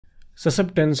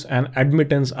Susceptance and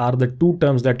admittance are the two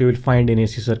terms that you will find in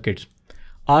AC circuits.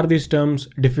 Are these terms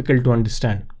difficult to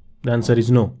understand? The answer is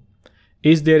no.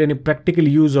 Is there any practical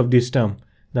use of this term?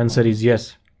 The answer is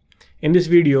yes. In this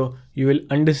video, you will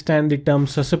understand the term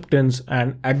susceptance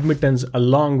and admittance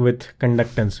along with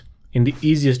conductance in the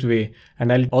easiest way,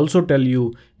 and I'll also tell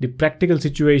you the practical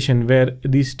situation where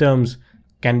these terms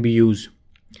can be used.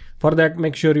 For that,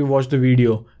 make sure you watch the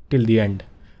video till the end.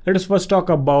 Let us first talk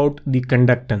about the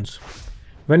conductance.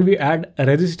 When we add a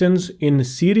resistance in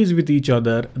series with each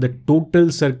other, the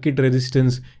total circuit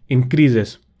resistance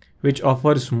increases, which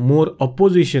offers more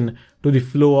opposition to the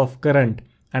flow of current,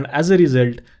 and as a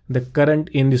result, the current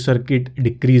in the circuit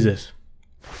decreases.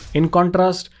 In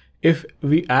contrast, if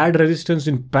we add resistance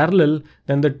in parallel,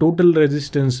 then the total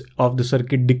resistance of the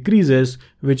circuit decreases,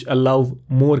 which allows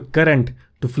more current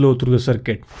to flow through the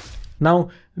circuit. Now,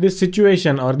 this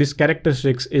situation or this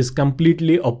characteristics is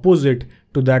completely opposite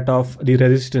to that of the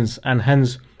resistance, and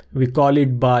hence we call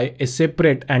it by a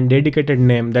separate and dedicated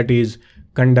name, that is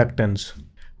conductance.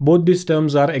 Both these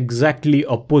terms are exactly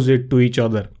opposite to each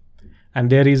other, and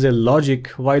there is a logic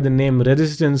why the name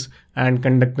resistance and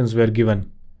conductance were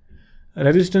given.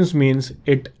 Resistance means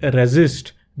it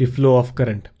resists the flow of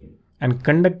current, and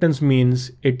conductance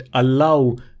means it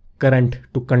allows current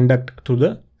to conduct through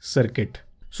the circuit.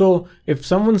 So if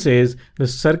someone says the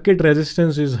circuit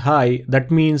resistance is high, that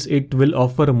means it will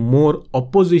offer more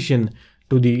opposition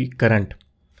to the current.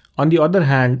 On the other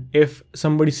hand, if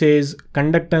somebody says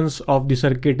conductance of the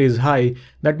circuit is high,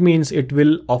 that means it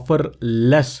will offer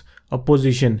less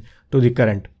opposition to the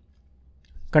current.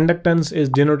 Conductance is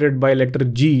denoted by letter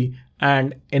G,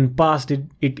 and in past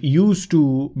it used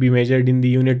to be measured in the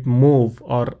unit mho,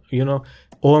 or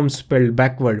ohms spelled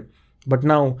backward. But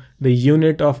now the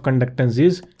unit of conductance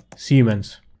is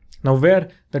Siemens. Now, where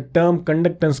the term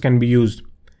conductance can be used.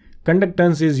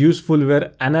 Conductance is useful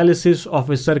where analysis of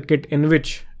a circuit in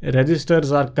which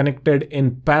resistors are connected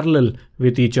in parallel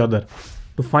with each other.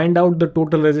 To find out the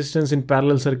total resistance in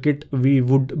parallel circuit, we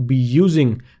would be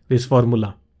using this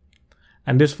formula.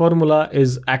 And this formula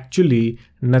is actually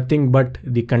nothing but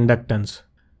the conductance.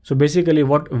 So basically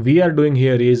what we are doing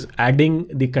here is adding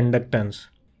the conductance,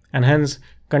 and hence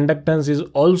conductance is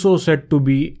also said to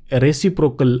be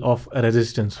reciprocal of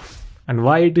resistance. And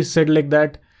why it is said like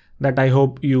that I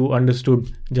hope you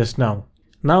understood just now.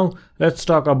 Now let's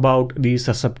talk about the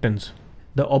susceptance.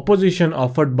 The opposition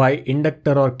offered by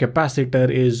inductor or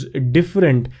capacitor is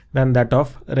different than that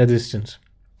of resistance.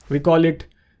 We call it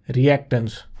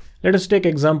reactance. Let us take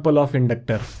example of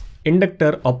inductor.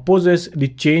 Inductor opposes the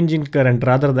change in current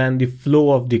rather than the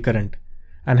flow of the current,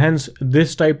 and hence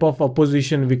this type of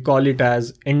opposition we call it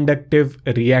as inductive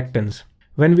reactance.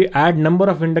 When we add number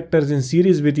of inductors in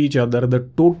series with each other, the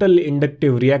total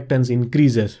inductive reactance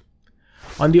increases.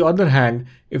 On the other hand,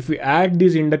 if we add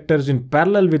these inductors in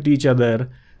parallel with each other,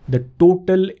 the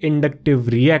total inductive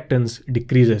reactance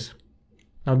decreases.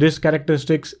 Now this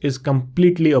characteristics is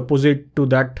completely opposite to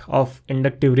that of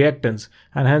inductive reactance,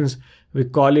 and hence we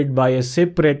call it by a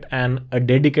separate and a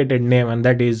dedicated name, and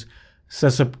that is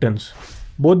susceptance.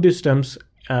 Both these terms,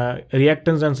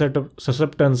 reactance and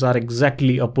susceptance, are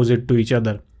exactly opposite to each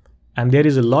other, and there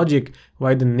is a logic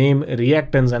why the name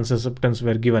reactance and susceptance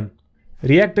were given.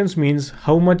 Reactance means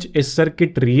how much a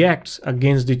circuit reacts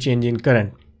against the change in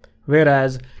current,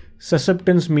 whereas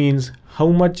susceptance means how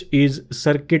much is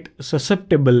circuit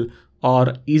susceptible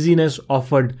or easiness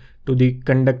offered to the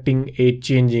conducting a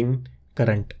changing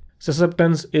current.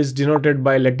 Susceptance is denoted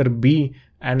by letter B,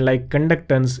 and like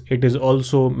conductance, it is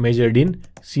also measured in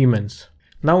Siemens.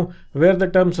 Now, where the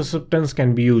term susceptance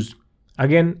can be used.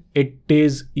 Again, it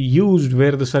is used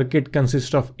where the circuit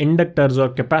consists of inductors or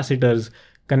capacitors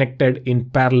connected in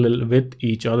parallel with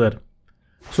each other.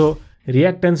 So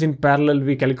reactance in parallel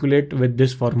we calculate with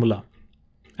this formula,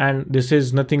 and this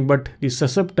is nothing but the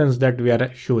susceptance that we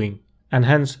are showing, and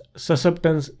hence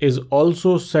susceptance is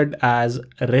also said as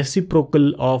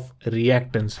reciprocal of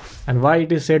reactance. And why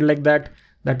it is said like that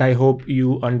I hope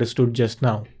you understood just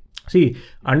now. See,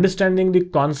 understanding the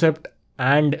concept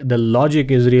and the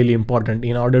logic is really important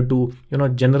in order to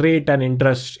generate an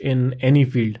interest in any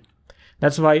field.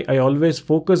 That's why I always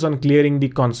focus on clearing the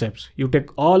concepts. You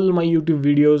take all my YouTube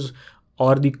videos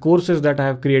or the courses that I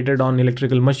have created on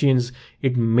electrical machines,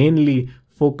 it mainly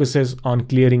focuses on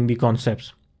clearing the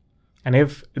concepts. And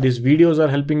if these videos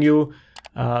are helping you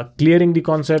clearing the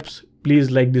concepts,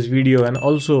 please like this video and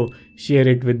also share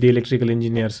it with the electrical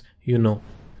engineers you know.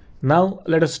 Now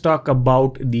let us talk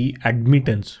about the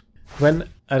admittance. When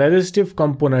a resistive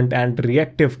component and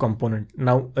reactive component.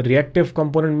 Now, a reactive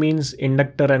component means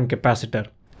inductor and capacitor.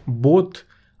 Both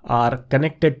are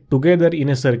connected together in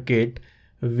a circuit,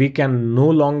 we can no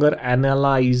longer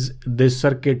analyze this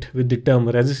circuit with the term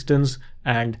resistance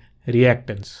and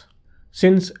reactance.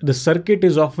 Since the circuit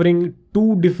is offering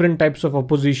two different types of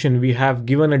opposition, we have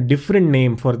given a different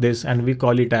name for this and we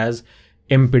call it as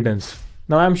impedance.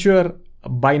 Now I'm sure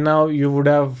by now you would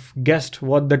have guessed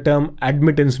what the term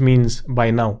admittance means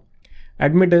by now.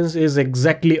 Admittance is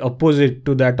exactly opposite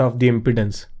to that of the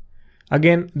impedance.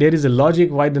 Again, there is a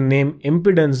logic why the name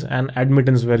impedance and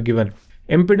admittance were given.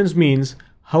 Impedance means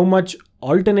how much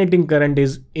alternating current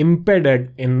is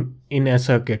impeded in a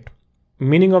circuit.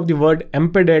 Meaning of the word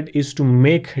impeded is to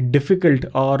make difficult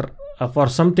or for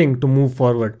something to move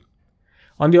forward.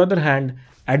 On the other hand,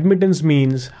 admittance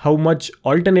means how much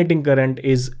alternating current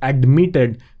is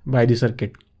admitted by the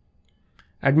circuit.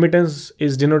 Admittance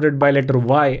is denoted by letter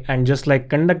Y, and just like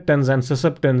conductance and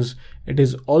susceptance, it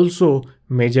is also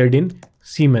measured in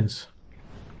Siemens.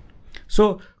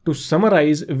 So to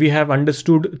summarize, we have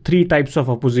understood three types of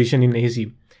opposition in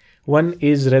AC. One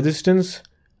is resistance,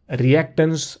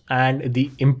 reactance, and the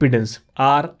impedance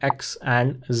R, X,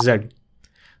 and Z.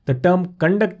 The term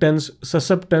conductance,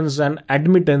 susceptance, and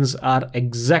admittance are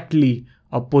exactly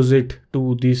opposite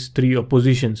to these three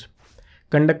oppositions.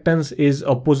 Conductance is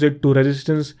opposite to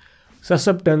resistance,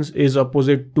 susceptance is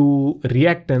opposite to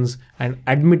reactance, and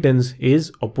admittance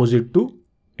is opposite to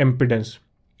impedance.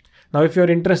 Now, if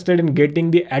you're interested in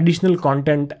getting the additional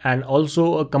content and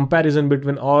also a comparison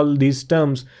between all these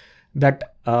terms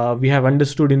that we have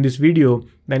understood in this video,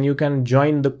 then you can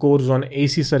join the course on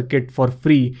AC circuit for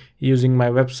free using my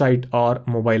website or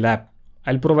mobile app.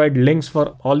 I'll provide links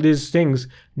for all these things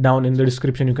down in the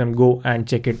description. You can go and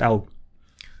check it out.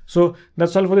 So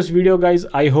that's all for this video, guys.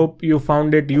 I hope you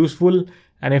found it useful,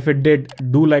 and if it did,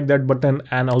 do like that button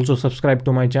and also subscribe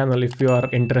to my channel if you are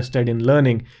interested in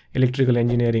learning electrical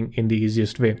engineering in the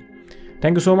easiest way.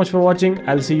 Thank you so much for watching.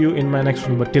 I'll see you in my next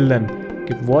one, but till then,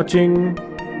 keep watching,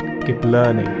 keep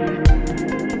learning.